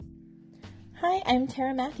Hi, I'm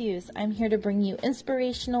Tara Matthews. I'm here to bring you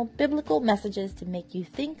inspirational biblical messages to make you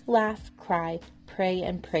think, laugh, cry, pray,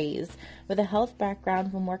 and praise. With a health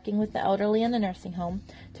background from working with the elderly in the nursing home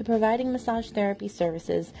to providing massage therapy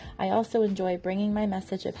services, I also enjoy bringing my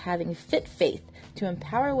message of having fit faith to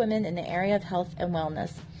empower women in the area of health and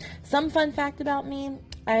wellness. Some fun fact about me: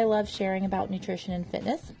 I love sharing about nutrition and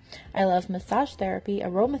fitness. I love massage therapy,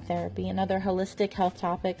 aromatherapy, and other holistic health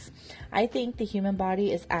topics. I think the human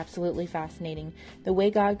body is absolutely fascinating. The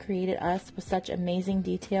way God created us with such amazing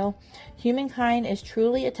detail, humankind is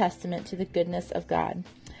truly a testament to the goodness of God.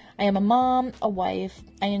 I am a mom, a wife.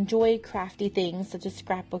 I enjoy crafty things such as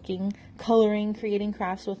scrapbooking, coloring, creating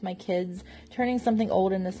crafts with my kids, turning something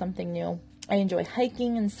old into something new. I enjoy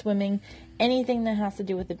hiking and swimming, anything that has to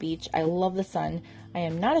do with the beach. I love the sun. I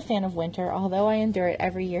am not a fan of winter, although I endure it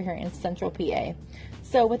every year here in Central PA.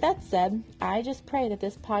 So with that said, I just pray that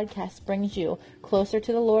this podcast brings you closer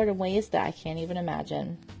to the Lord in ways that I can't even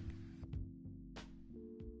imagine.